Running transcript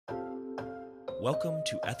Welcome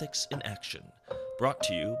to Ethics in Action, brought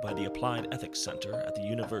to you by the Applied Ethics Center at the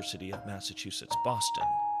University of Massachusetts, Boston.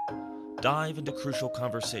 Dive into crucial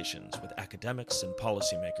conversations with academics and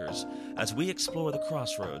policymakers as we explore the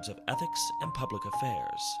crossroads of ethics and public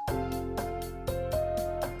affairs.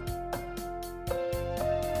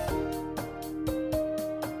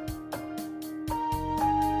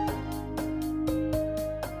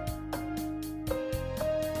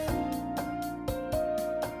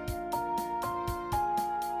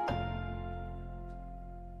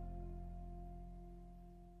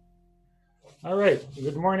 All right.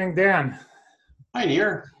 Good morning, Dan. Hi,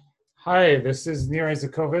 Nir. Hi, this is Nir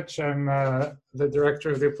Isakovich. I'm the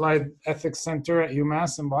director of the Applied Ethics Center at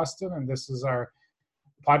UMass in Boston, and this is our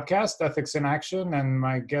podcast, Ethics in Action. And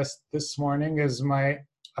my guest this morning is my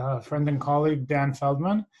friend and colleague, Dan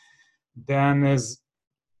Feldman. Dan is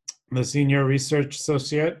the senior research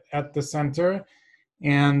associate at the center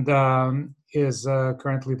and is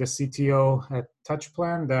currently the CTO at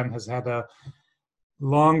Touchplan. Dan has had a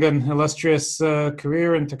long and illustrious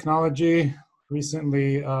career in technology,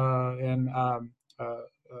 recently in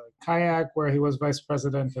Kayak, where he was vice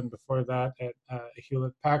president, and before that at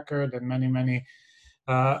Hewlett, Packard, and many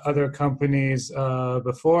other companies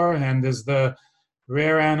before, and is the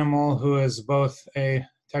rare animal who is both a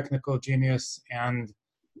technical genius and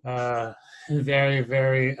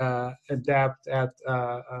very adept at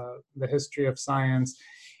the history of science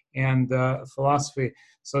and philosophy.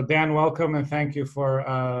 So Dan, welcome, and thank you for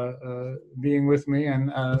being with me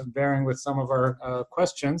and bearing with some of our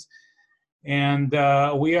questions. And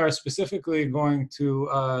we are specifically going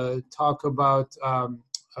to talk about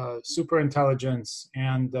superintelligence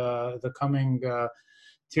and the coming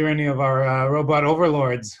tyranny of our robot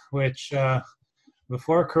overlords, which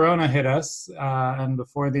before Corona hit us and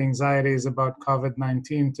before the anxieties about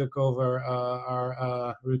COVID-19 took over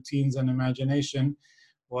our routines and imagination,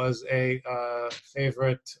 was a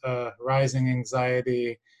favorite rising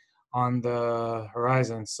anxiety on the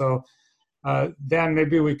horizon. So Dan,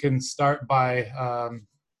 maybe we can start by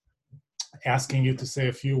asking you to say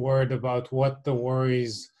a few words about what the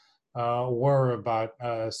worries were about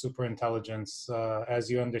superintelligence as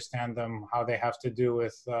you understand them, how they have to do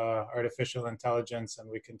with artificial intelligence, and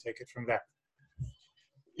we can take it from there.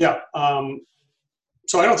 Yeah,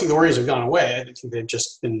 so I don't think the worries have gone away. I think they've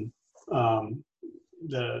just been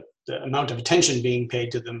the amount of attention being paid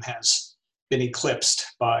to them has been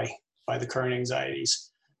eclipsed by the current anxieties.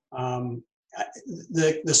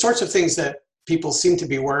 The sorts of things that people seem to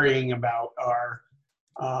be worrying about are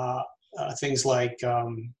things like,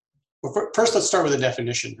 first let's start with a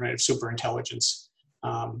definition, right, of superintelligence.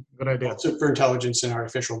 Good idea. Superintelligence and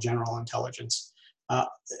artificial general intelligence.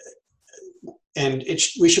 And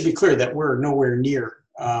we should be clear that we're nowhere near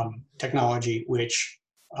technology which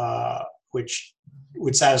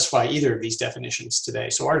would satisfy either of these definitions today.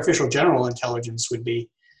 So artificial general intelligence would be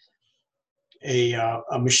a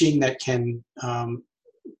machine that can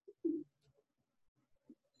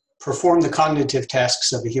perform the cognitive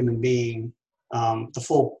tasks of a human being, the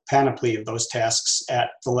full panoply of those tasks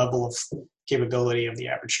at the level of capability of the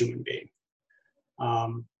average human being.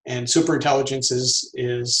 And superintelligence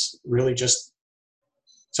is really just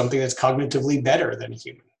something that's cognitively better than a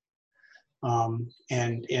human.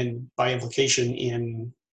 And by implication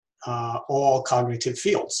in all cognitive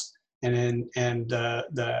fields. And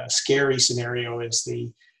the scary scenario is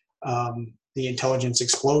the intelligence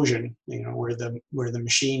explosion, where the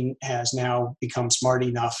machine has now become smart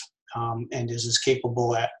enough and is as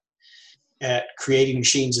capable at creating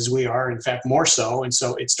machines as we are, in fact more so, and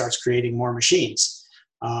so it starts creating more machines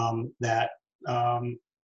that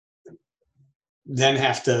then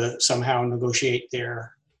have to somehow negotiate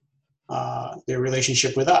their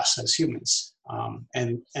relationship with us as humans,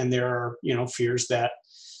 and there are fears that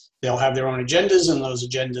they'll have their own agendas, and those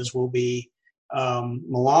agendas will be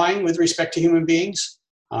malign with respect to human beings.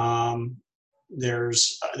 There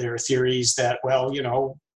are theories that, well,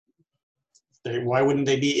 why wouldn't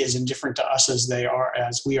they be as indifferent to us as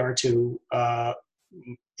we are to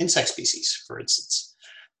insect species, for instance,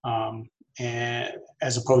 and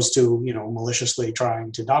as opposed to maliciously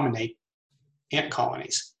trying to dominate ant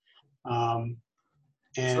colonies.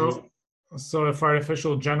 So if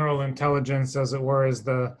artificial general intelligence, as it were, is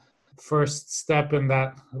the first step in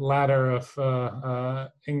that ladder of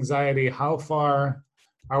anxiety, how far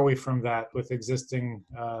are we from that with existing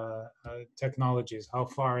technologies? How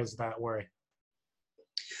far is that worry?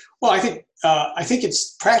 Well, I think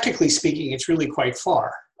it's, practically speaking, it's really quite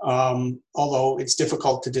far. Although it's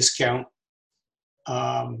difficult to discount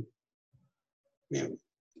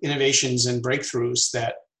innovations and breakthroughs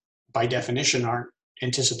that by definition aren't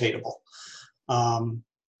anticipatable.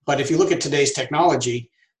 But if you look at today's technology,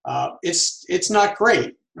 it's not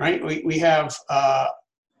great, right? We have a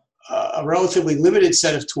relatively limited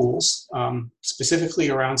set of tools, specifically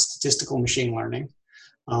around statistical machine learning,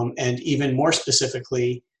 and even more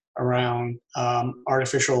specifically around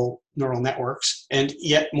artificial neural networks, and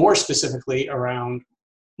yet more specifically around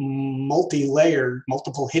multi-layered,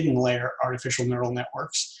 multiple hidden layer artificial neural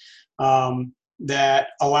networks that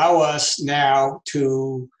allow us now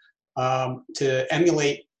to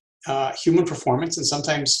emulate human performance and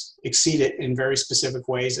sometimes exceed it in very specific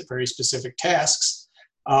ways at very specific tasks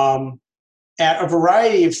at a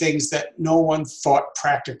variety of things that no one thought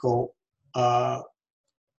practical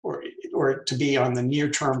or to be on the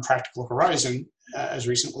near-term practical horizon as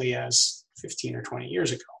recently as 15 or 20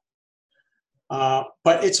 years ago.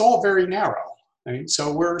 But it's all very narrow. Right?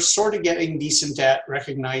 So we're sort of getting decent at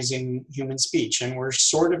recognizing human speech, and we're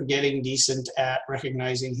sort of getting decent at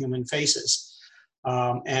recognizing human faces.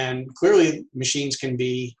 And clearly machines can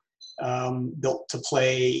be built to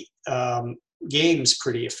play games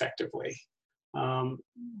pretty effectively.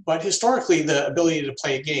 But historically, the ability to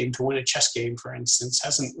play a game, to win a chess game, for instance,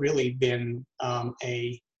 hasn't really been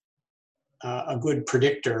a good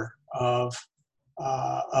predictor of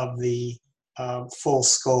the full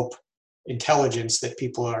scope intelligence that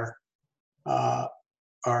people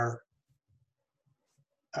are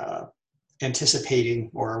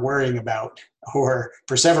anticipating or worrying about or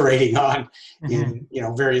perseverating on in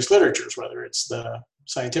various literatures, whether it's the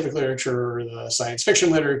scientific literature or the science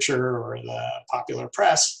fiction literature or the popular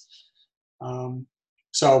press.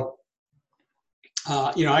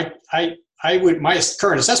 I would, my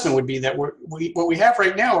current assessment would be that what we have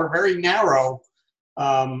right now are very narrow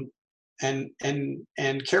and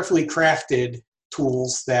carefully crafted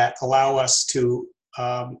tools that allow us to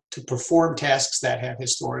perform tasks that have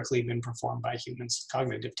historically been performed by humans,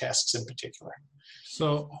 cognitive tasks in particular.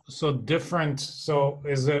 So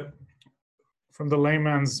is it, from the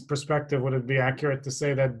layman's perspective, would it be accurate to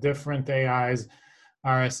say that different AIs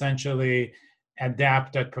are essentially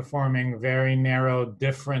adept at performing very narrow,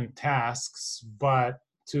 different tasks, but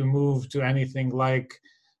to move to anything like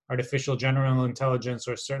artificial general intelligence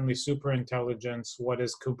or certainly super intelligence, what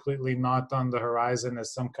is completely not on the horizon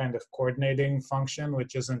is some kind of coordinating function,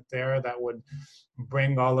 which isn't there, that would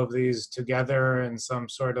bring all of these together in some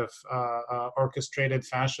sort of orchestrated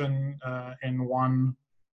fashion in one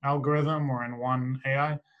algorithm or in one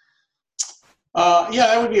AI? Yeah,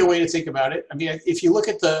 that would be a way to think about it. I mean, if you look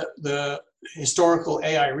at the historical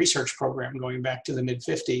AI research program going back to the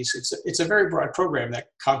mid-50s, it's a very broad program that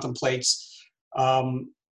contemplates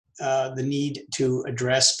the need to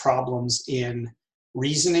address problems in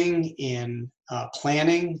reasoning, in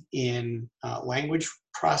planning, in language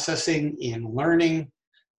processing, in learning,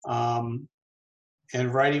 and a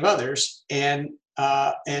variety of others. And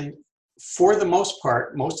for the most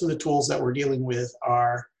part, most of the tools that we're dealing with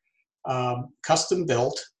are custom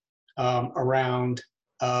built around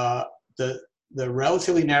the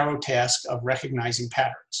relatively narrow task of recognizing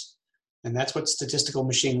patterns. And that's what statistical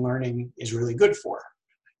machine learning is really good for.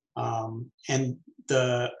 And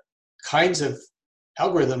the kinds of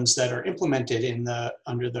algorithms that are implemented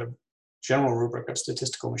under the general rubric of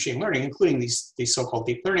statistical machine learning, including these so-called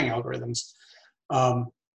deep learning algorithms, are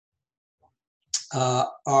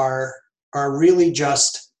really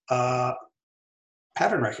just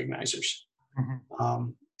pattern recognizers.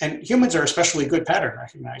 And humans are especially good pattern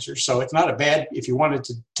recognizers. So it's not a bad, if you wanted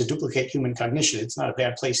to duplicate human cognition, it's not a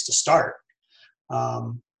bad place to start.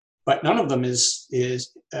 But none of them is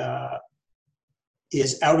out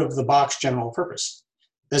of the box general purpose.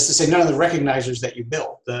 That's to say, none of the recognizers that you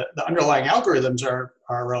build. The underlying algorithms are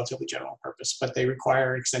relatively general purpose, but they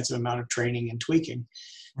require an extensive amount of training and tweaking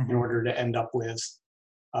in order to end up with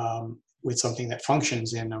something that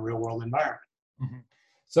functions in a real world environment.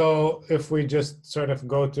 So if we just sort of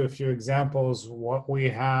go to a few examples, what we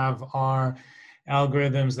have are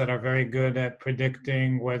algorithms that are very good at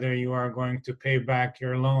predicting whether you are going to pay back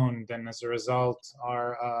your loan, then as a result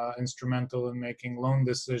are instrumental in making loan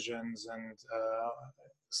decisions and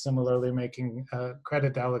similarly making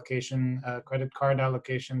credit card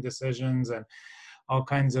allocation decisions and all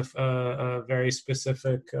kinds of very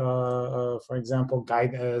specific, for example,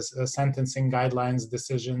 sentencing guidelines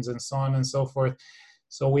decisions and so on and so forth.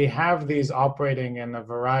 So we have these operating in a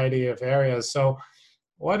variety of areas. So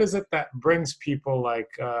what is it that brings people like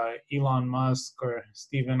Elon Musk or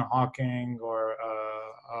Stephen Hawking or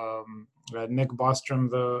Nick Bostrom,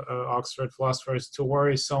 the Oxford philosophers, to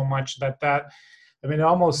worry so much that I mean, it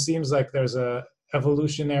almost seems like there's a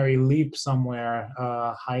evolutionary leap somewhere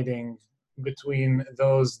hiding between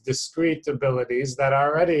those discrete abilities that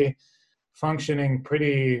are already functioning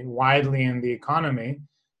pretty widely in the economy.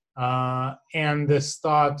 And this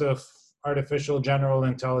thought of artificial general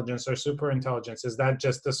intelligence or superintelligence, is that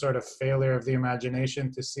just a sort of failure of the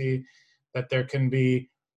imagination to see that there can be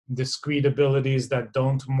discrete abilities that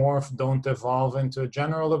don't morph, don't evolve into a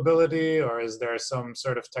general ability, or is there some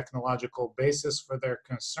sort of technological basis for their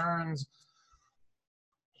concerns?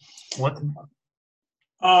 What?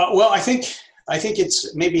 Well, I think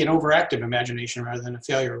it's maybe an overactive imagination rather than a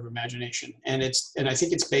failure of imagination, and I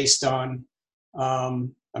think it's based on.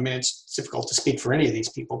 I mean, it's difficult to speak for any of these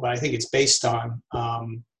people, but I think it's based on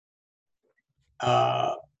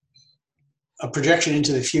a projection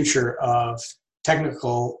into the future of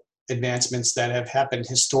technical advancements that have happened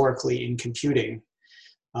historically in computing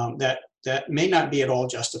that may not be at all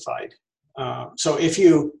justified. So if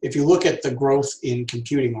you look at the growth in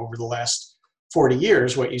computing over the last 40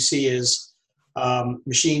 years, what you see is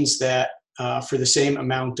machines that for the same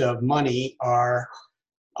amount of money are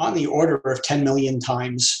on the order of 10 million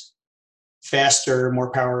times faster, more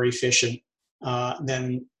power efficient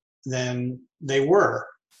than they were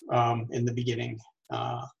in the beginning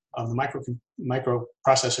of the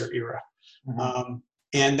microprocessor era. Mm-hmm.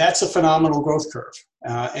 And that's a phenomenal growth curve.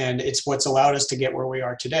 And it's what's allowed us to get where we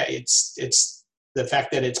are today. It's the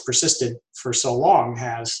fact that it's persisted for so long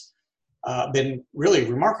has been really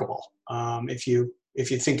remarkable. If you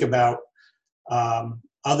think about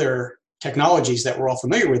other technologies that we're all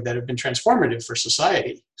familiar with that have been transformative for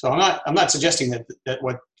society. So I'm not suggesting that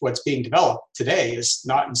what's being developed today is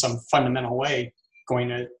not in some fundamental way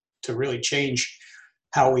going to really change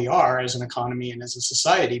how we are as an economy and as a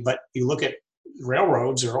society. But you look at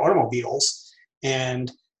railroads or automobiles,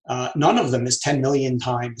 and none of them is 10 million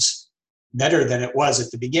times better than it was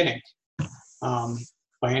at the beginning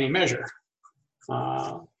by any measure.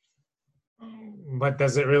 But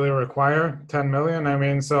does it really require 10 million? I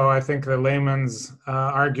mean, so I think the layman's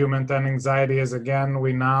argument and anxiety is, again,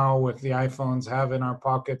 we now with the iPhones have in our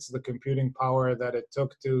pockets the computing power that it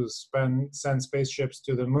took to send spaceships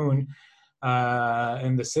to the moon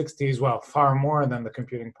in the 60s. Well, far more than the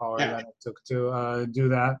computing power that it took to do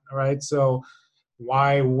that, right? So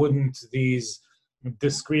why wouldn't these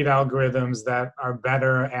discrete algorithms that are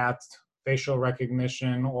better at facial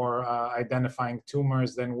recognition or identifying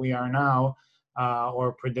tumors than we are now,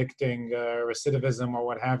 or predicting recidivism or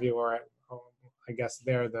what have you, or I guess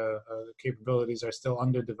the capabilities are still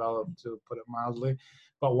underdeveloped, to put it mildly.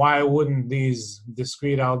 But why wouldn't these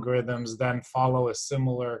discrete algorithms then follow a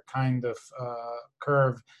similar kind of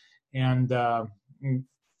curve and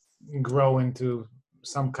grow into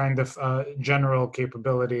some kind of general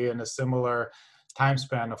capability in a similar time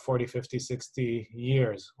span of 40, 50, 60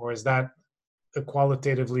 years? Or is that a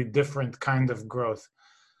qualitatively different kind of growth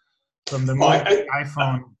from the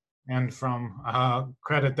iPhone and from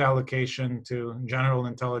credit allocation to general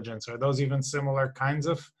intelligence? Are those even similar kinds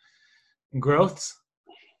of growths?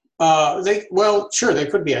 Sure, they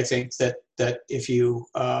could be. I think that if you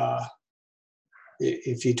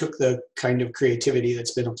took the kind of creativity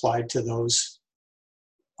that's been applied to those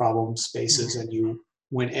problem spaces and you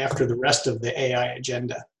went after the rest of the AI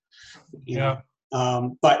agenda, you know.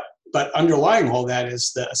 But underlying all that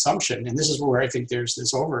is the assumption, and this is where I think there's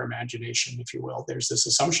this over-imagination, if you will. There's this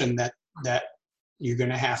assumption that you're going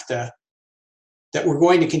to have to, that we're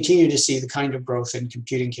going to continue to see the kind of growth in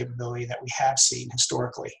computing capability that we have seen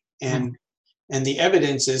historically. And the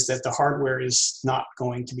evidence is that the hardware is not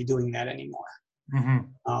going to be doing that anymore.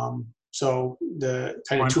 Mm-hmm. So the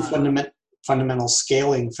kind of two fundamental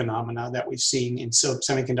scaling phenomena that we've seen in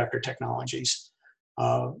semiconductor technologies,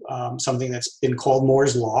 something that's been called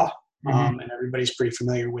Moore's Law, and everybody's pretty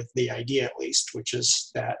familiar with the idea, at least, which is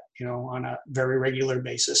that, you know, on a very regular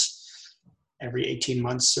basis, every 18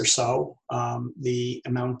 months or so, the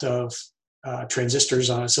amount of transistors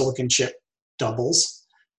on a silicon chip doubles,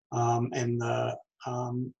 and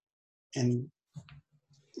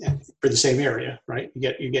for the same area, right?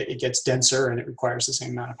 It gets denser and it requires the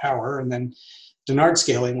same amount of power. And then Dennard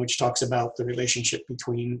scaling, which talks about the relationship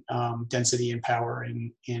between density and power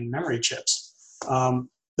in memory chips.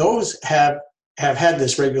 Those have had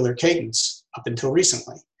this regular cadence up until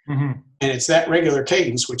recently. Mm-hmm. And it's that regular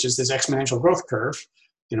cadence, which is this exponential growth curve.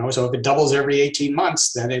 You know, so if it doubles every 18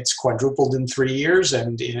 months, then it's quadrupled in 3 years.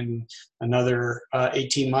 And in another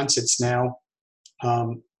 18 months, it's now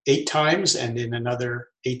 8 times. And in another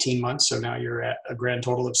 18 months, so now you're at a grand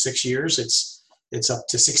total of 6 years, it's up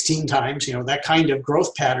to 16 times. You know, that kind of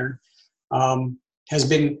growth pattern has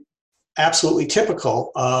been absolutely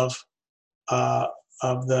typical of the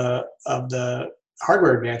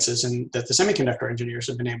hardware advances and that the semiconductor engineers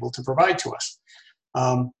have been able to provide to us.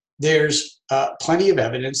 There's plenty of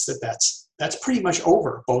evidence that that's that's pretty much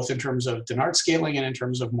over, both in terms of Dennard scaling and in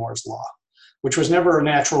terms of Moore's law, which was never a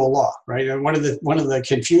natural law, right? And one of the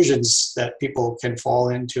confusions that people can fall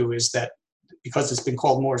into is that because it's been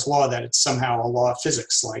called Moore's law, that it's somehow a law of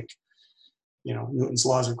physics, like, you know, Newton's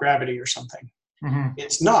laws of gravity or something. Mm-hmm.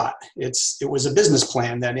 It's not. It was a business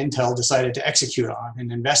plan that Intel decided to execute on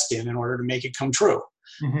and invest in order to make it come true.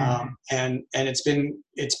 Mm-hmm. And it's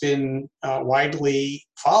been widely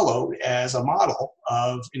followed as a model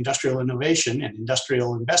of industrial innovation and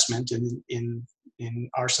industrial investment in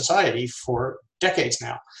our society for decades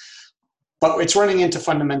now. But it's running into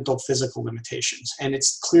fundamental physical limitations, and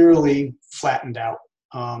it's clearly flattened out.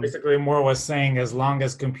 Basically, Moore was saying, as long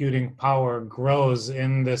as computing power grows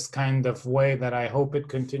in this kind of way that I hope it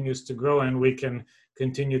continues to grow, and we can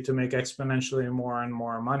continue to make exponentially more and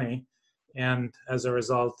more money. And as a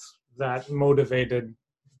result, that motivated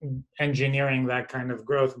engineering that kind of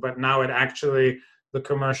growth. But now you're saying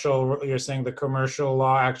the commercial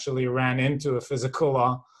law actually ran into a physical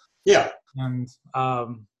law. Yeah. And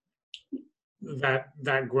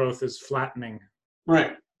that growth is flattening.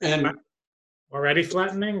 Right. And already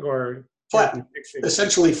flattening, or flat,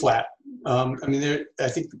 essentially flat. I mean, I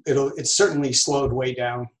think it's certainly slowed way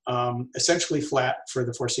down. Essentially flat for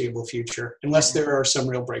the foreseeable future, unless there are some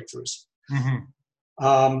real breakthroughs. Mm-hmm.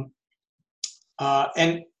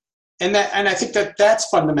 And I think that's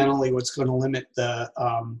fundamentally what's going to limit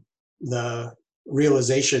the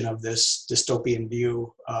realization of this dystopian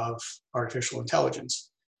view of artificial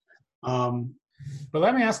intelligence. But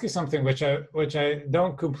let me ask you something which I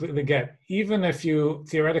don't completely get. Even if you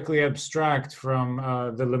theoretically abstract from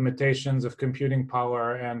the limitations of computing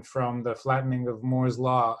power and from the flattening of Moore's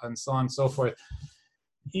law and so on and so forth,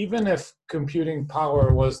 even if computing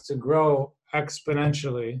power was to grow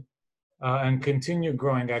exponentially and continue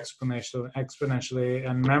growing exponentially,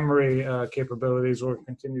 and memory capabilities will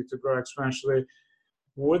continue to grow exponentially,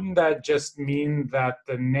 wouldn't that just mean that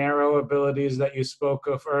the narrow abilities that you spoke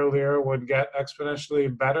of earlier would get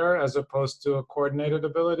exponentially better as opposed to a coordinated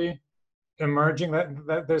ability emerging?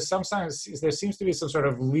 That there seems to be some sort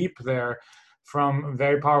of leap there from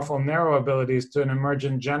very powerful narrow abilities to an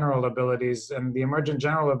emergent general abilities, and the emergent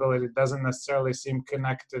general ability doesn't necessarily seem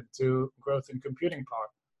connected to growth in computing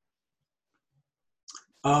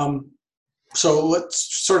power. So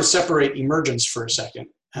let's sort of separate emergence for a second.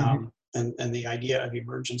 Mm-hmm. And the idea of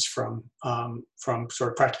emergence from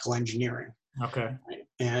sort of practical engineering. Okay. Right?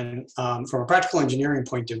 And from a practical engineering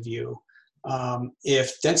point of view,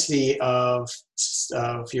 if density of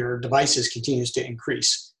your devices continues to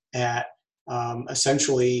increase at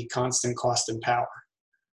essentially constant cost and power,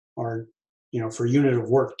 or for unit of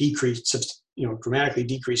work dramatically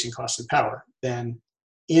decreasing cost and power, then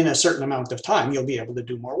in a certain amount of time you'll be able to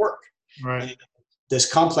do more work. Right. And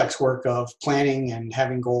this complex work of planning and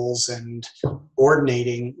having goals and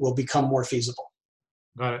coordinating will become more feasible.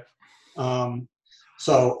 Got it.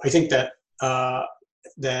 So I think that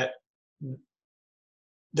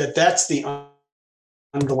that's the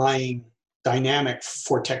underlying dynamic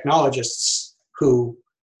for technologists who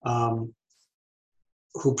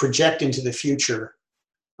project into the future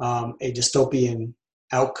a dystopian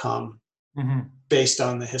outcome Mm-hmm. based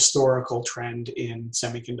on the historical trend in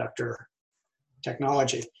semiconductor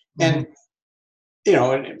technology. Mm-hmm.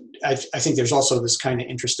 And I think there's also this kind of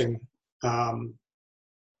interesting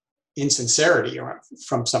insincerity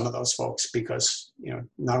from some of those folks, because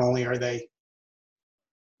not only are they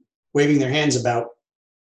waving their hands about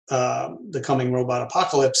the coming robot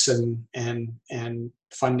apocalypse and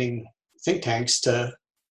funding think tanks to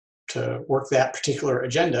work that particular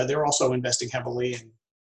agenda, they're also investing heavily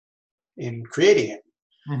in creating it.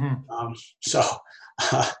 Mm-hmm. So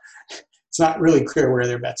it's not really clear where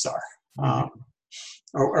their bets are,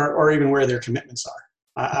 or even where their commitments are.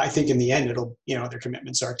 I think in the end, their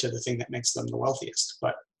commitments are to the thing that makes them the wealthiest.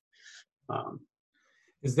 But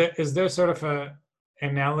is there sort of a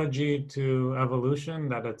analogy to evolution,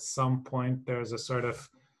 that at some point there's a sort of,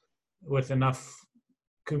 with enough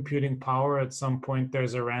computing power, at some point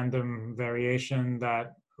there's a random variation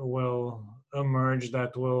that will emerge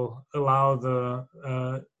that will allow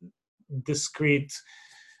the discrete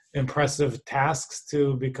impressive tasks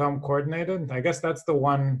to become coordinated? I guess that's the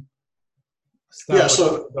one step. Yeah,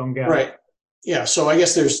 so don't get. Right. Yeah, so I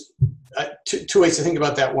guess there's two ways to think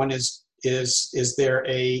about that. One is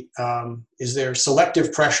there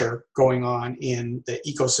selective pressure going on in the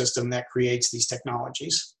ecosystem that creates these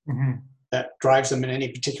technologies, mm-hmm. that drives them in any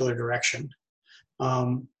particular direction?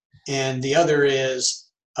 And the other is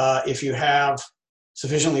if you have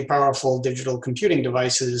sufficiently powerful digital computing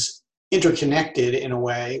devices interconnected in a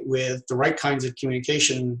way with the right kinds of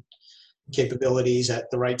communication capabilities at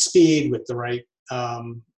the right speed, with the right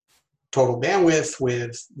total bandwidth,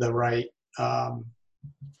 with the right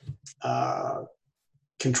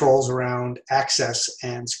controls around access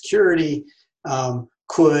and security.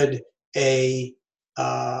 Could a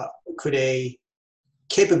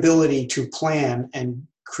capability to plan and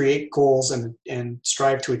create goals and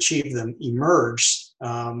strive to achieve them emerge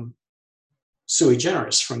sui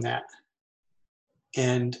generis from that?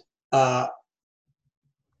 And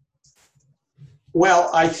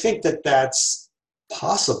well, I think that that's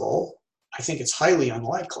possible. I think it's highly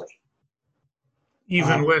unlikely.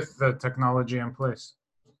 Even with the technology in place.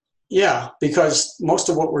 Yeah, because most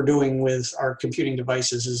of what we're doing with our computing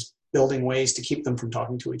devices is building ways to keep them from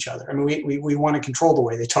talking to each other. I mean, we want to control the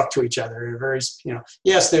way they talk to each other. Very,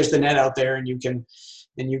 yes, there's the net out there, and you can,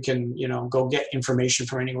 go get information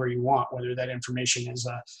from anywhere you want, whether that information is,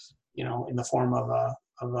 in the form of a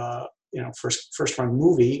first run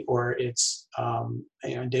movie, or it's a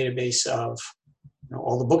database of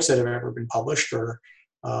all the books that have ever been published, or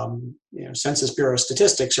Census Bureau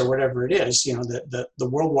statistics, or whatever it is. The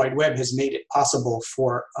World Wide Web has made it possible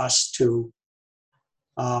for us to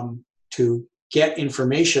get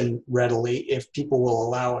information readily if people will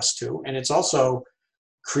allow us to, and it's also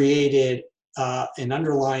created an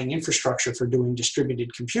underlying infrastructure for doing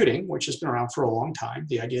distributed computing, which has been around for a long time.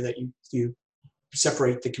 The idea that you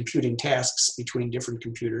separate the computing tasks between different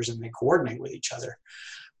computers and they coordinate with each other.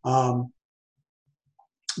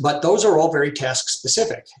 But those are all very task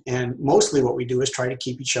specific. And mostly what we do is try to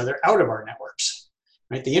keep each other out of our networks,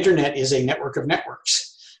 right? The internet is a network of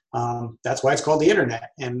networks. That's why it's called the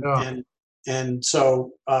internet. And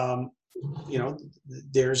so,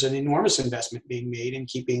 there's an enormous investment being made in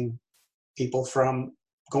keeping people from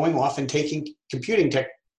going off and taking computing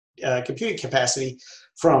capacity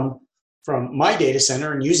from my data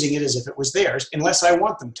center and using it as if it was theirs, unless I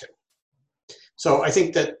want them to. So I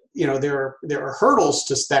think that there are hurdles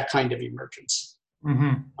to that kind of emergence,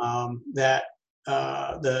 that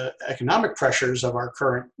the economic pressures of our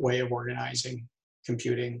current way of organizing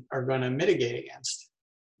computing are going to mitigate against.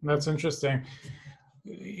 That's interesting.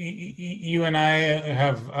 You and I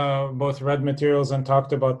have both read materials and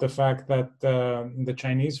talked about the fact that the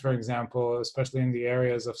Chinese, for example, especially in the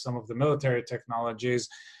areas of some of the military technologies,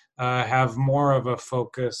 have more of a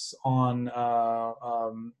focus on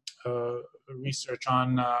research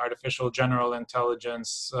on artificial general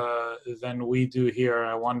intelligence than we do here.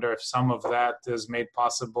 I wonder if some of that is made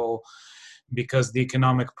possible because the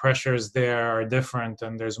economic pressures there are different,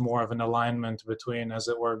 and there's more of an alignment between, as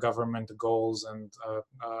it were, government goals and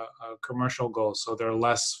commercial goals. So they're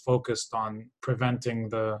less focused on preventing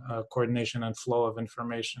the coordination and flow of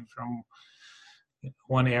information from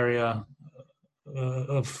one area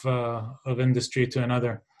of industry to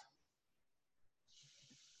another.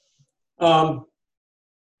 Could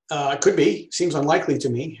be. Seems unlikely to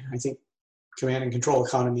me. I think command and control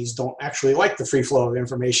economies don't actually like the free flow of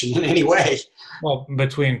information in any way. Well,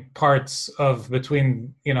 between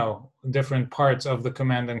different parts of the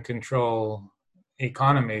command and control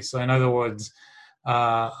economy. So in other words,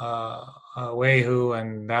 Wayhu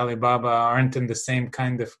and Alibaba aren't in the same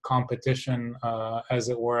kind of competition, as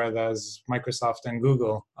it were, as Microsoft and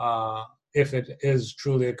Google, if it is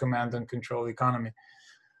truly a command and control economy.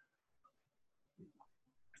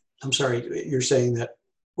 I'm sorry, you're saying that.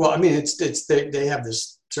 Well, I mean, they have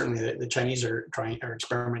this. Certainly, the Chinese are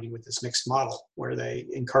experimenting with this mixed model where they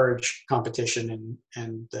encourage competition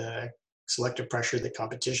and the selective pressure that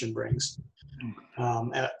competition brings,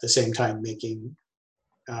 at the same time making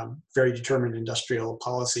very determined industrial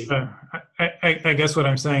policy. I guess what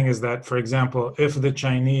I'm saying is that, for example, if the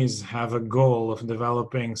Chinese have a goal of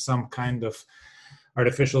developing some kind of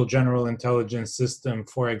artificial general intelligence system,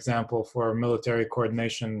 for example, for military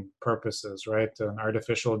coordination purposes, right? An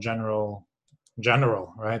artificial general,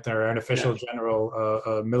 right? Or artificial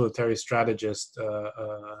general military strategist,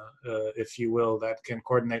 if you will, that can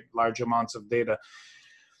coordinate large amounts of data.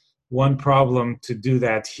 One problem to do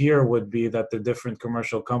that here would be that the different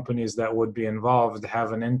commercial companies that would be involved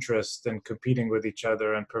have an interest in competing with each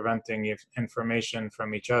other and preventing information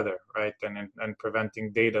from each other, right? And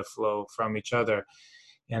preventing data flow from each other.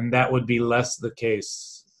 And that would be less the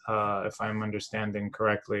case, if I'm understanding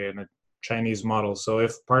correctly, in a Chinese model. So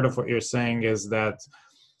if part of what you're saying is that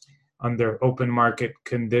under open market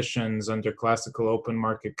conditions, under classical open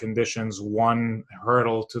market conditions, one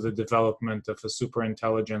hurdle to the development of a super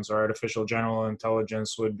intelligence or artificial general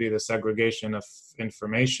intelligence would be the segregation of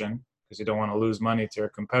information, because you don't want to lose money to your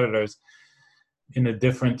competitors. In a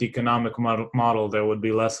different economic model, there would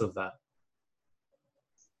be less of that.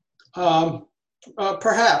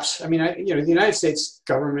 Perhaps. I mean, the United States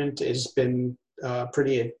government has been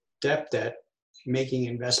pretty adept at making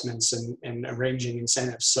investments and arranging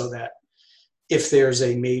incentives so that if there's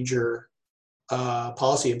a major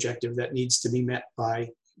policy objective that needs to be met by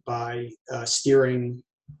steering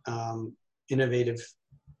innovative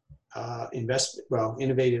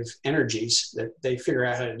innovative energies, that they figure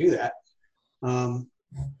out how to do that.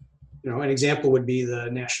 An example would be the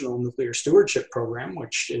National Nuclear Stewardship Program,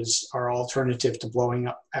 which is our alternative to blowing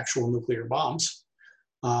up actual nuclear bombs.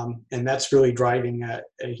 And that's really driving a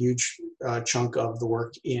huge chunk of the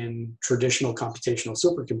work in traditional computational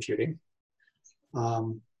supercomputing.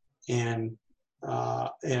 And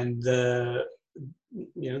the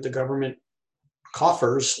government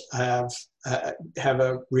coffers have a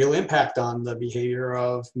real impact on the behavior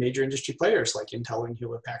of major industry players like Intel and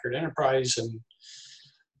Hewlett Packard Enterprise, and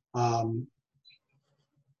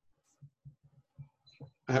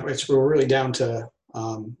we're really down to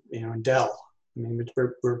Dell. I mean,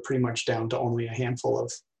 we're pretty much down to only a handful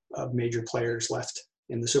of major players left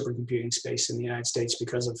in the supercomputing space in the United States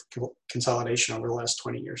because of consolidation over the last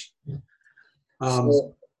 20 years.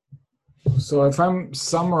 So if I'm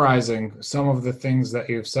summarizing some of the things that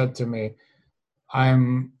you've said to me,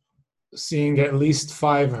 I'm seeing at least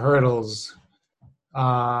 5 hurdles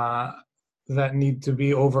that need to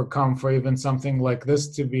be overcome for even something like this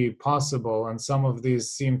to be possible. And some of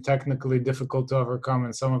these seem technically difficult to overcome,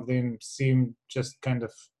 and some of them seem just kind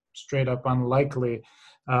of straight up unlikely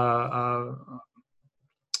from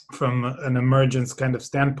an emergence kind of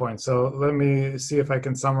standpoint. So let me see if I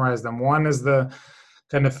can summarize them. One is the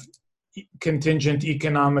kind of contingent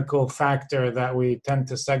economical factor that we tend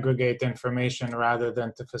to segregate information rather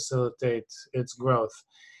than to facilitate its growth.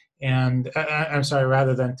 And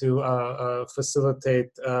rather than to facilitate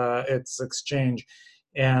its exchange.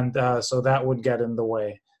 And so that would get in the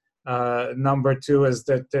way. Number 2 is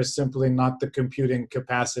that there's simply not the computing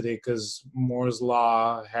capacity because Moore's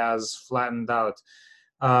law has flattened out.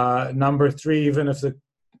 Number 3, even if the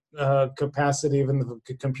capacity, even the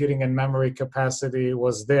computing and memory capacity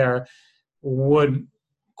was there, would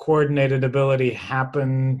coordinated ability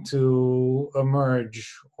happen to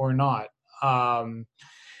emerge or not?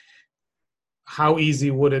 How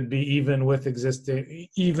easy would it be, even with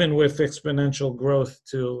exponential growth,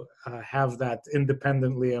 to have that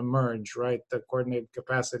independently emerge, right? The coordinated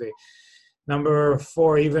capacity. Number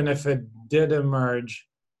 4, even if it did emerge,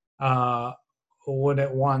 would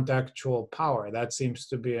it want actual power? That seems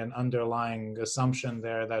to be an underlying assumption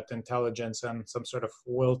there, that intelligence and some sort of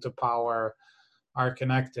will to power are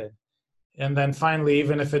connected. And then finally,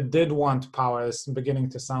 even if it did want power, it's beginning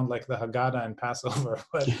to sound like the Haggadah in Passover,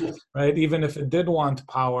 but right, even if it did want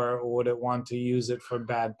power, would it want to use it for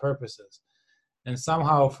bad purposes? And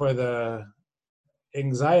somehow for the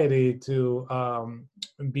anxiety to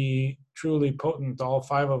be truly potent, all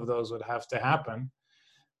 5 of those would have to happen,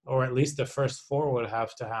 or at least the first 4 would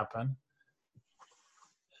have to happen.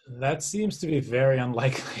 That seems to be very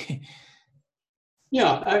unlikely.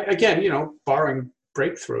 Yeah, again, barring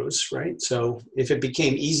breakthroughs, right? So if it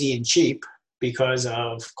became easy and cheap because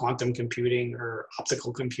of quantum computing or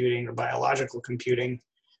optical computing or biological computing.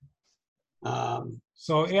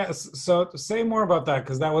 So say more about that,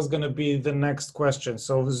 because that was going to be the next question.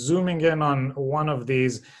 So zooming in on one of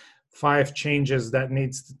these 5 changes that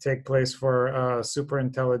needs to take place for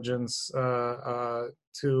superintelligence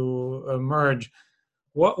to emerge,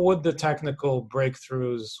 what are the technical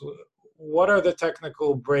breakthroughs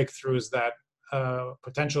that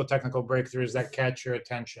potential technical breakthroughs that catch your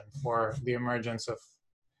attention for the emergence of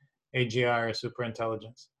AGI or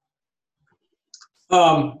superintelligence?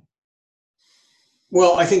 Well,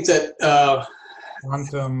 I think that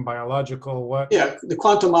quantum, biological, what? Yeah, the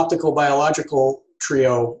quantum, optical, biological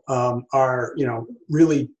trio are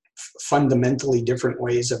really fundamentally different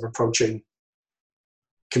ways of approaching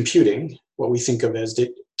computing. What we think of as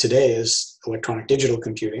today as electronic digital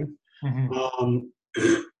computing. Mm-hmm.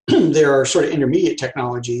 There are sort of intermediate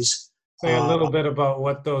technologies. Say a little bit about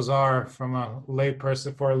what those are from a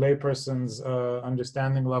layperson, for a layperson's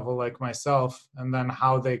understanding level like myself, and then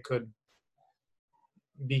how they could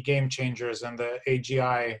be game changers in the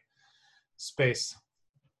AGI space.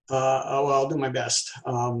 Well, I'll do my best.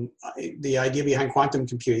 The idea behind quantum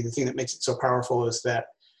computing, the thing that makes it so powerful, is that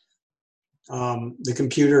the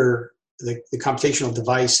computer, the computational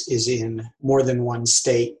device, is in more than one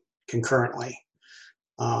state concurrently.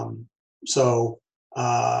 So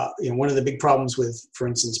one of the big problems with, for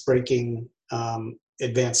instance, breaking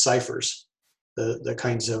advanced ciphers, the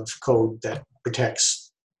kinds of code that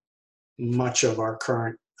protects much of our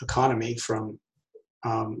current economy from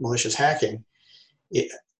malicious hacking,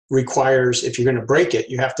 requires, if you're going to break it,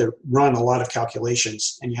 you have to run a lot of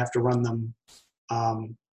calculations, and you have to run them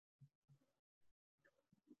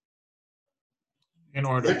in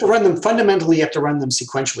order. You have to run them, fundamentally, you have to run them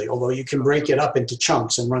sequentially, although you can break it up into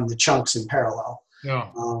chunks and run the chunks in parallel.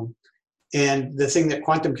 Yeah. And the thing that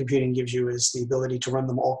quantum computing gives you is the ability to run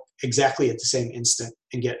them all exactly at the same instant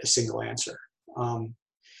and get a single answer.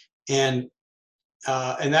 And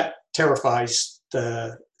that terrifies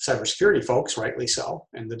the cybersecurity folks, rightly so,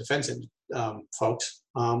 and the defense folks.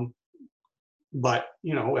 But,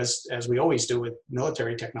 you know, as we always do with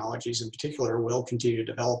military technologies in particular, we'll continue to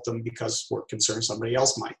develop them because we're concerned somebody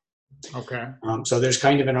else might. Okay. So there's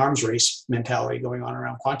kind of an arms race mentality going on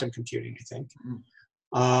around quantum computing, I think.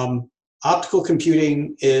 Optical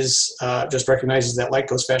computing is just recognizes that light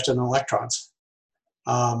goes faster than electrons.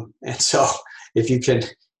 And so if you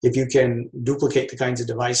can duplicate the kinds of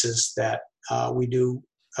devices that we do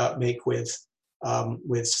make with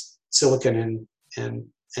silicon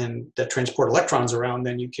and that transport electrons around,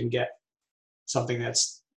 then you can get something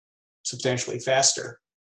that's substantially faster.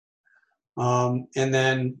 And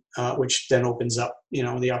then, which then opens up, you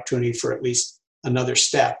know, the opportunity for at least another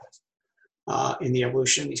step in the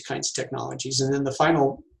evolution of these kinds of technologies. And then the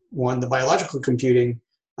final one, the biological computing,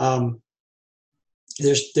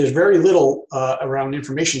 there's very little around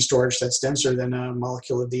information storage that's denser than a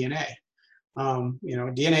molecule of DNA. You know,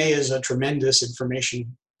 DNA is a tremendous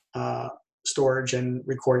information storage and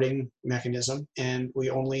recording mechanism, and we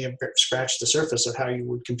only have scratched the surface of how you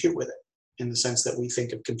would compute with it in the sense that we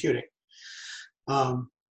think of computing.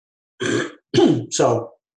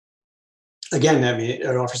 So again, I mean,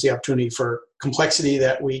 it offers the opportunity for complexity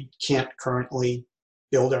that we can't currently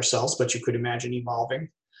build ourselves, but you could imagine evolving.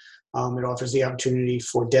 It offers the opportunity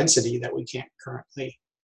for density that we can't currently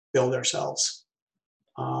build ourselves.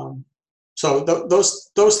 So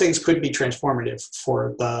those things could be transformative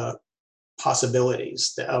for the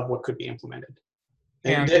possibilities of what could be implemented.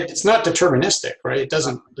 And it's not deterministic, right? It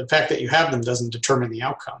doesn't, the fact that you have them doesn't determine the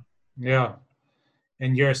outcome. Yeah.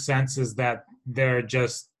 And your sense is that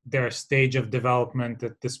their stage of development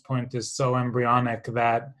at this point is so embryonic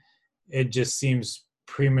that it just seems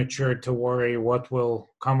premature to worry what will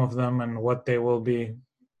come of them and what they will be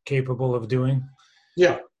capable of doing.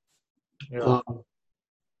 Yeah.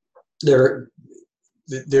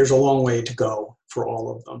 There's a long way to go for all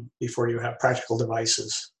of them before you have practical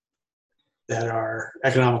devices that are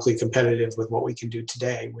economically competitive with what we can do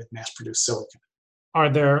today with mass-produced silicon. Are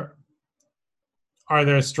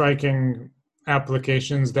there striking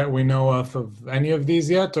applications that we know of any of these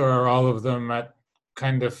yet, or are all of them at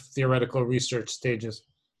kind of theoretical research stages?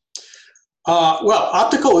 Well,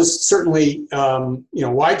 optical is certainly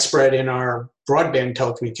widespread in our broadband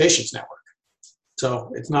telecommunications network.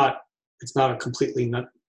 So it's not a completely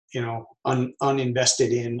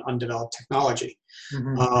uninvested in, undeveloped technology.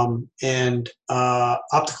 Mm-hmm. And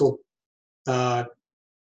optical data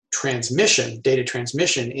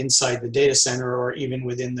transmission inside the data center or even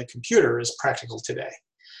within the computer is practical today.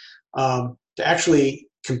 To actually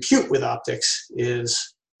compute with optics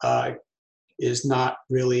is not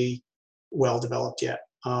really well developed yet.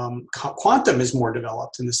 Quantum is more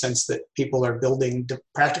developed in the sense that people are building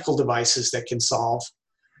practical devices that can solve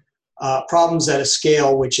problems at a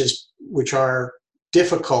scale which are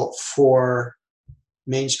difficult for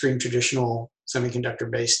mainstream traditional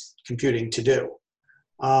semiconductor-based computing to do.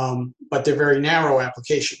 But they're very narrow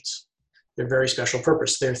applications. They're very special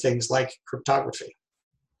purpose. They're things like cryptography.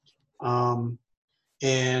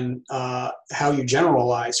 And how you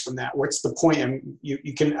generalize from that. What's the point? I mean,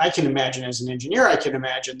 I can imagine as an engineer, I can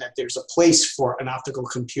imagine that there's a place for an optical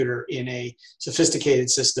computer in a sophisticated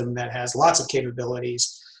system that has lots of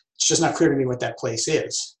capabilities. It's just not clear to me what that place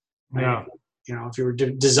is. Right? Yeah. You know, if you were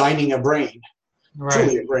designing a brain, right.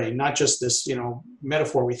 Truly a brain, not just this,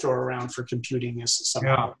 metaphor we throw around for computing as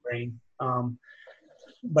somehow a brain.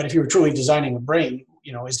 But if you were truly designing a brain,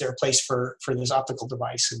 is there a place for this optical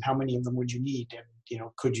device, and how many of them would you need? And,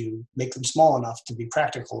 could you make them small enough to be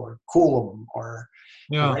practical, or cool them, or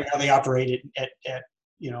right now they operate at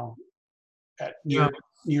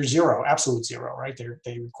near zero, absolute zero, right?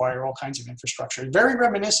 They require all kinds of infrastructure. Very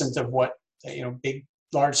reminiscent of what, big,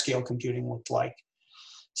 large scale computing looked like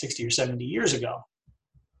 60 or 70 years ago.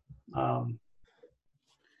 And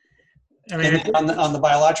on the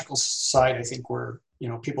biological side, I think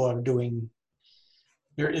people are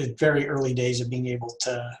they're very early days of being able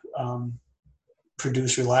to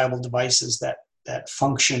produce reliable devices that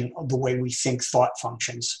function the way we think thought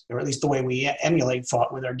functions, or at least the way we emulate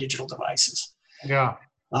thought with our digital devices. Yeah.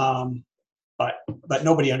 But but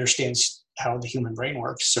nobody understands how the human brain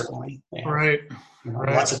works. Certainly, they have, Right.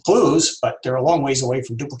 lots of clues, but they're a long ways away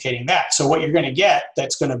from duplicating that. So what you're going to get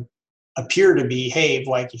that's going to appear to behave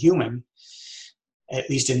like a human, at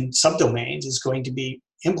least in subdomains, is going to be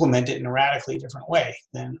implemented in a radically different way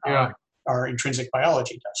than our intrinsic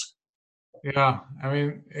biology does. Yeah, I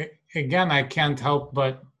mean, again, I can't help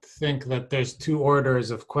but think that there's two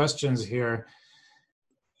orders of questions here.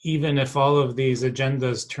 Even if all of these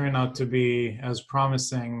agendas turn out to be as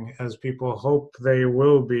promising as people hope they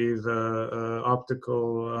will be, the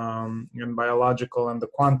optical and biological and the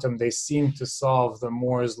quantum, they seem to solve the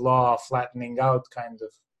Moore's law flattening out kind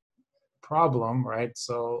of problem, right?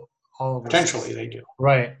 So all of Potentially they do.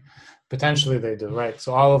 Right. Potentially they do, right.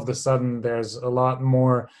 So all of a sudden there's a lot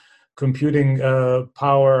more computing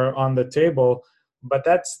power on the table, but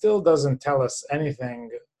that still doesn't tell us anything.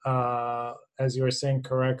 As you were saying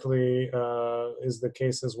correctly, is the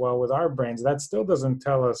case as well with our brains. That still doesn't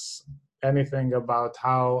tell us anything about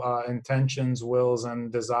how intentions, wills,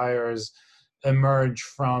 and desires emerge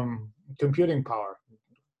from computing power.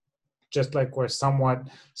 Just like we're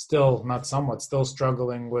still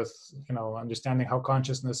struggling with, understanding how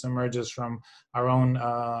consciousness emerges from our own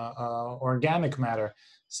organic matter.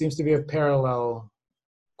 Seems to be a parallel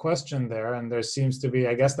question there, and there seems to be,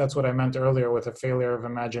 I guess that's what I meant earlier with a failure of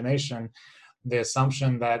imagination, the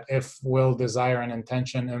assumption that if will, desire, and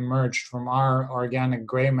intention emerged from our organic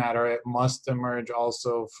gray matter, it must emerge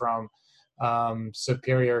also from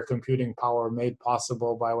superior computing power made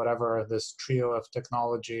possible by whatever this trio of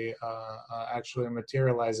technology actually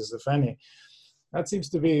materializes, if any. That seems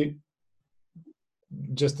to be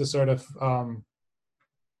just a sort of,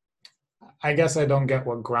 I guess I don't get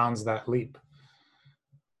what grounds that leap.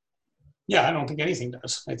 Yeah, I don't think anything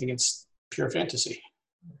does. I think it's pure fantasy.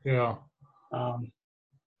 Yeah.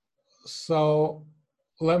 So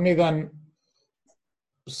let me then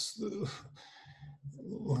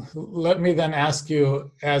ask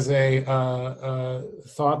you, as a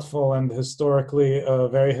thoughtful and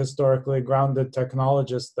very historically grounded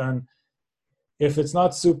technologist, then, if it's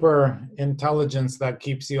not super intelligence that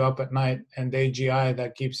keeps you up at night and AGI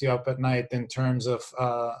that keeps you up at night in terms of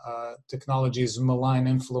technology's malign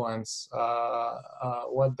influence,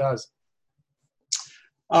 what does?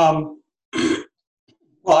 Well,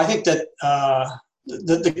 I think that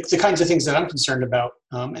the kinds of things that I'm concerned about,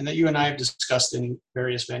 and that you and I have discussed in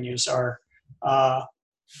various venues, are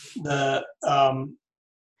the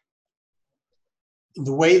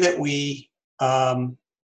way that we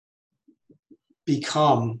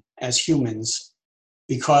become as humans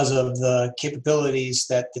because of the capabilities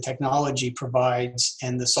that the technology provides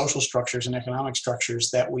and the social structures and economic structures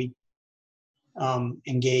that we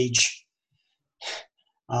engage.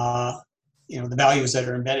 The values that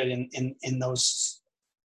are embedded in those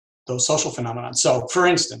social phenomena. So, for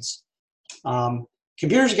instance,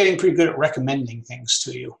 computers are getting pretty good at recommending things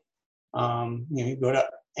to you. You go to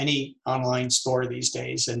any online store these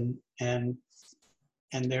days, and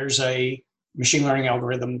there's a machine learning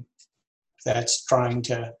algorithm that's trying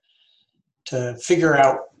to figure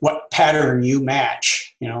out what pattern you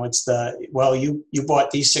match. It's you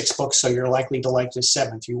bought these 6 books, so you're likely to like this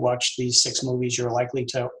 7th. You watched these 6 movies, you're likely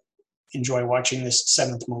to enjoy watching this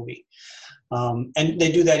 7th movie. And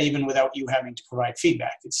they do that even without you having to provide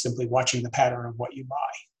feedback. It's simply watching the pattern of what you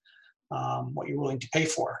buy, what you're willing to pay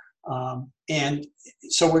for. And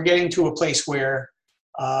so we're getting to a place where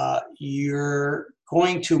you're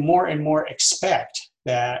going to more and more expect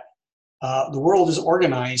that the world is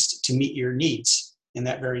organized to meet your needs in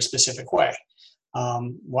that very specific way.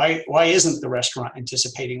 Why isn't the restaurant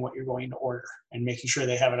anticipating what you're going to order and making sure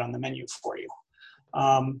they have it on the menu for you?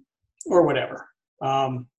 Or whatever,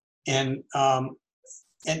 and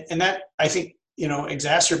that, I think,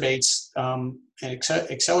 exacerbates and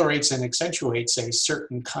accelerates and accentuates a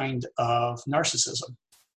certain kind of narcissism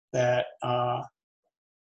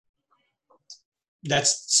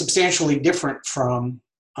that's substantially different from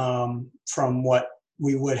what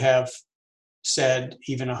we would have said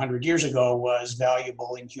even 100 years ago was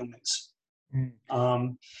valuable in humans.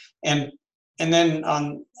 And then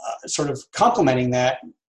on sort of complementing that.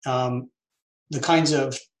 The kinds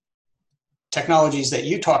of technologies that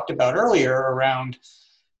you talked about earlier around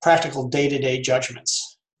practical day-to-day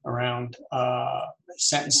judgments around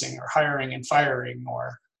sentencing or hiring and firing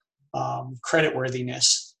or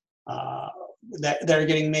creditworthiness that are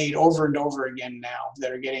getting made over and over again now,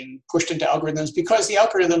 that are getting pushed into algorithms because the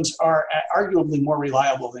algorithms are arguably more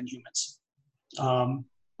reliable than humans.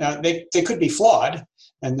 Now, they could be flawed,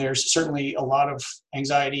 and there's certainly a lot of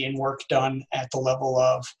anxiety and work done at the level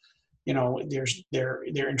of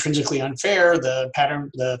they're intrinsically unfair.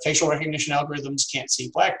 The facial recognition algorithms can't see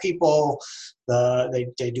black people. They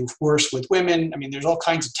do worse with women. I mean, there's all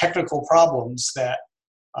kinds of technical problems that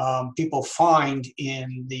people find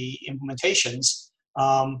in the implementations,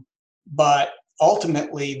 but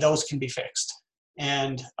ultimately those can be fixed.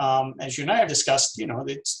 And as you and I have discussed,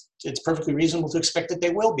 it's perfectly reasonable to expect that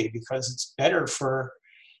they will be, because it's better for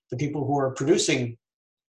the people who are producing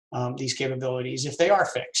these capabilities if they are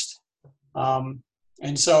fixed.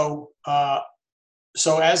 And so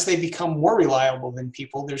as they become more reliable than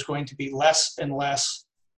people, there's going to be less and less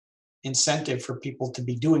incentive for people to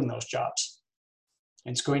be doing those jobs.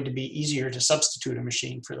 And it's going to be easier to substitute a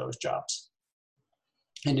machine for those jobs.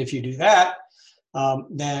 And if you do that,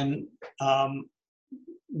 then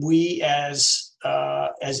we as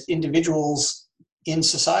individuals in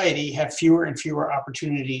society have fewer and fewer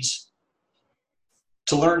opportunities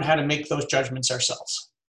to learn how to make those judgments ourselves.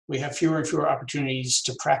 We have fewer and fewer opportunities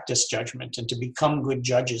to practice judgment and to become good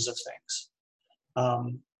judges of things.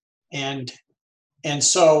 And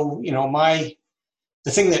so,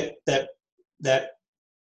 the thing that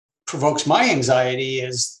provokes my anxiety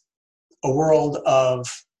is a world of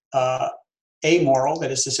amoral,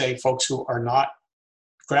 that is to say, folks who are not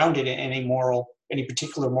grounded in any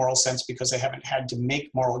particular moral sense because they haven't had to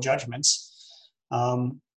make moral judgments,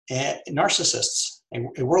 and narcissists.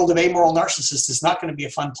 A world of amoral narcissists is not going to be a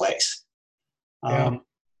fun place,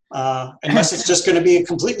 unless it's just going to be a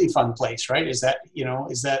completely fun place, right?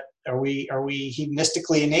 Are we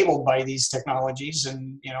hedonistically enabled by these technologies,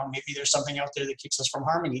 and maybe there's something out there that keeps us from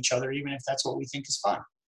harming each other, even if that's what we think is fun.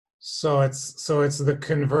 So it's the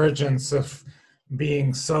convergence of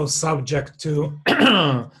being so subject to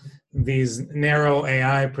these narrow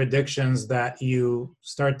AI predictions that you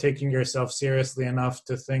start taking yourself seriously enough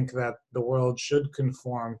to think that the world should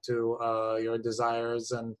conform to your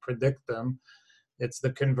desires and predict them. It's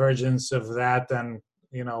the convergence of that and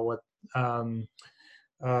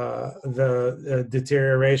the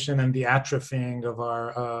deterioration and the atrophying of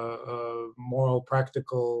our moral,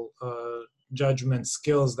 practical judgment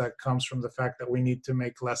skills that comes from the fact that we need to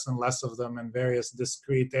make less and less of them in various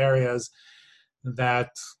discrete areas that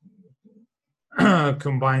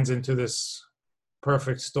combines into this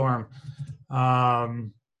perfect storm.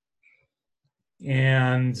 And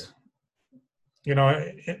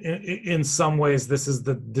in some ways, this is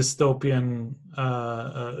the dystopian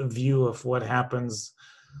view of what happens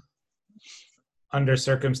under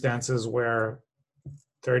circumstances where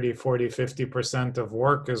 30, 40, 50% of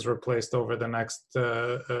work is replaced over the next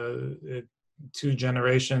 2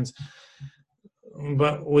 generations.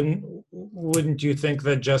 But wouldn't you think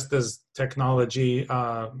that just as technology,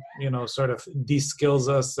 sort of de-skills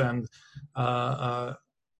us and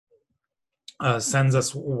sends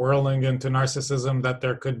us whirling into narcissism, that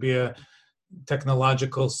there could be a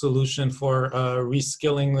technological solution for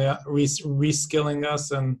reskilling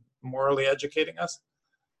us and morally educating us?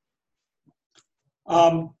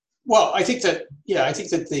 Well, I think that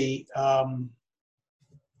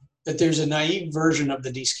that there's a naive version of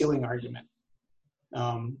the de-skilling argument,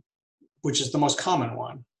 which is the most common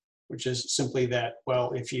one, which is simply that,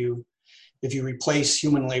 well, if you replace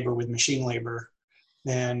human labor with machine labor,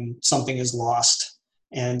 then something is lost,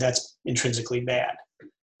 and that's intrinsically bad.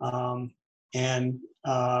 And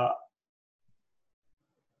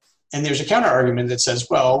there's a counter argument that says,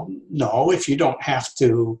 well, no, if you don't have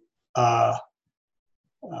to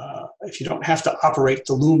operate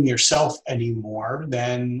the loom yourself anymore,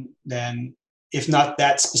 then if not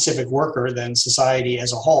that specific worker, then society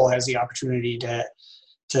as a whole has the opportunity to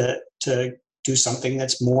do something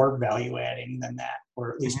that's more value adding than that,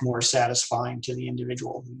 or at least more satisfying to the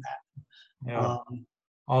individual than that. Yeah.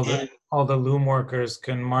 All the loom workers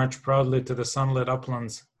can march proudly to the sunlit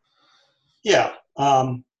uplands. Yeah.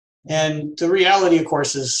 And the reality, of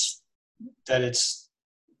course, is that it's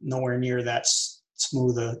nowhere near that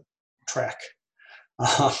smooth a trek.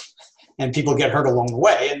 And people get hurt along the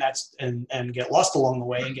way, and get lost along the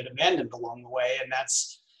way, and get abandoned along the way, and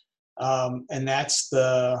that's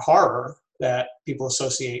the horror that people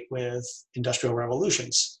associate with industrial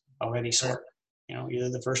revolutions of any sort. Either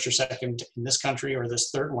the first or second in this country, or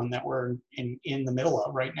this third one that we're in the middle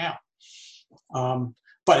of right now.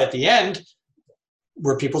 But at the end,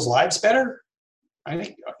 were people's lives better? I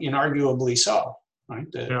think inarguably so. Right?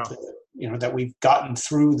 That we've gotten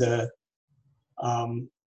through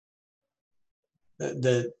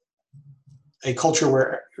a culture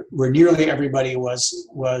where nearly everybody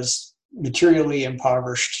was materially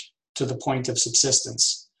impoverished to the point of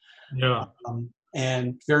subsistence. Yeah.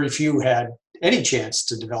 And very few had any chance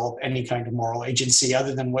to develop any kind of moral agency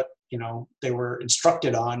other than what they were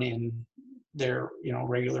instructed on in their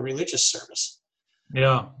regular religious service.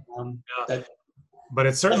 Yeah. That But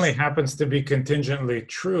it certainly happens to be contingently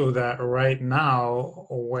true that right now,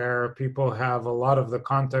 where people have a lot of the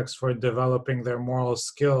context for developing their moral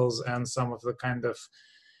skills and some of the kind of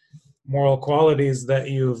moral qualities that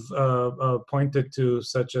you've pointed to,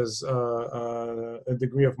 such as a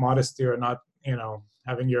degree of modesty or not,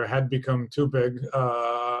 having your head become too big,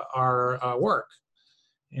 are work.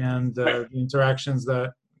 And the interactions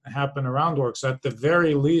that happen around work. So at the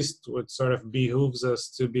very least, what sort of behooves us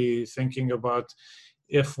to be thinking about,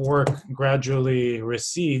 if work gradually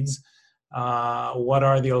recedes, what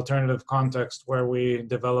are the alternative contexts where we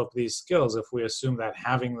develop these skills, if we assume that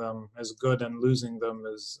having them is good and losing them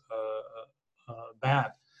is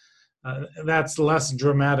bad. That's less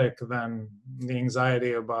dramatic than the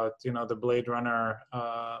anxiety about, the Blade Runner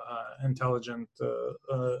intelligent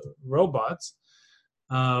robots.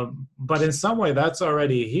 But in some way, that's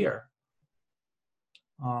already here,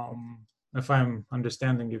 if I'm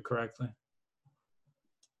understanding you correctly.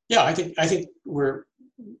 Yeah, I think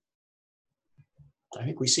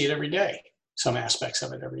we see it every day. Some aspects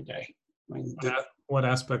of it every day. I mean, what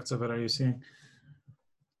aspects of it are you seeing?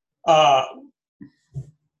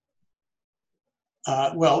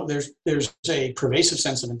 Well, there's a pervasive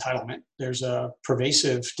sense of entitlement. There's a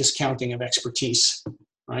pervasive discounting of expertise,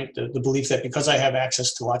 right? The belief that because I have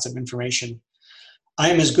access to lots of information, I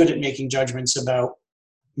am as good at making judgments about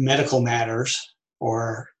medical matters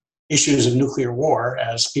or issues of nuclear war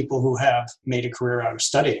as people who have made a career out of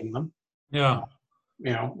studying them. Yeah.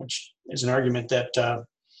 Which is an argument that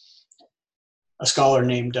a scholar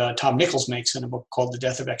named Tom Nichols makes in a book called The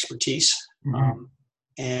Death of Expertise. Mm-hmm.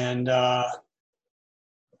 And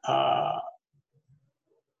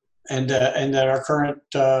that our current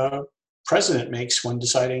president makes when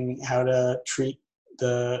deciding how to treat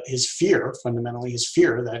his fear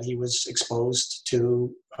that he was exposed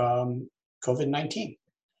to COVID-19.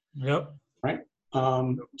 Yep. Right.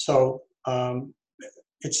 So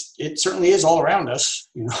it certainly is all around us.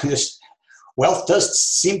 This wealth does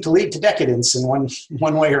seem to lead to decadence in one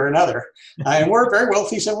way or another, and we're a very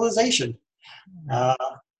wealthy civilization.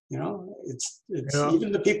 It's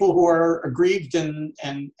even the people who are aggrieved and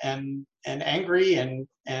angry and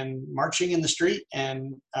marching in the street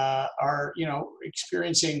and are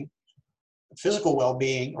experiencing physical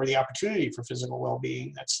well-being or the opportunity for physical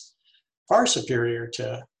well-being that's far superior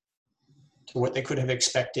to what they could have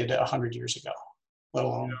expected 100 years ago, let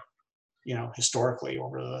alone historically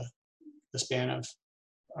over the span of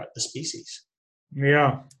the species.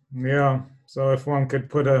 Yeah. So if one could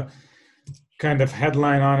put a kind of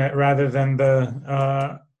headline on it rather than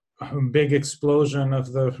the big explosion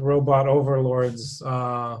of the robot overlords,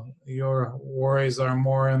 your worries are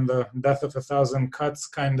more in the death of 1,000 cuts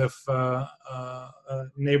kind of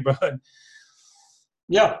neighborhood.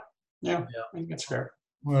 Yeah, I think that's fair.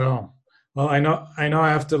 Well, I know I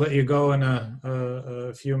have to let you go in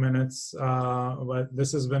a few minutes, but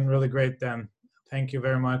this has been really great, Dan. Thank you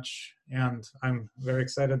very much, and I'm very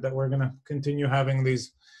excited that we're going to continue having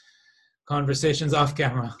these conversations off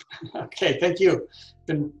camera. Okay, thank you.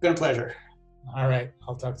 Been a pleasure. All right,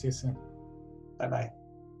 I'll talk to you soon. Bye-bye.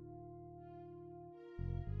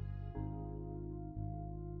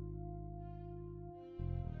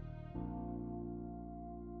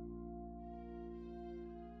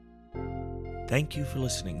 Thank you for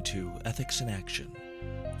listening to Ethics in Action.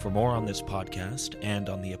 For more on this podcast and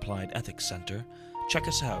on the Applied Ethics Center, check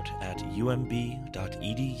us out at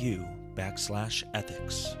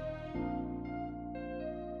umb.edu/ethics.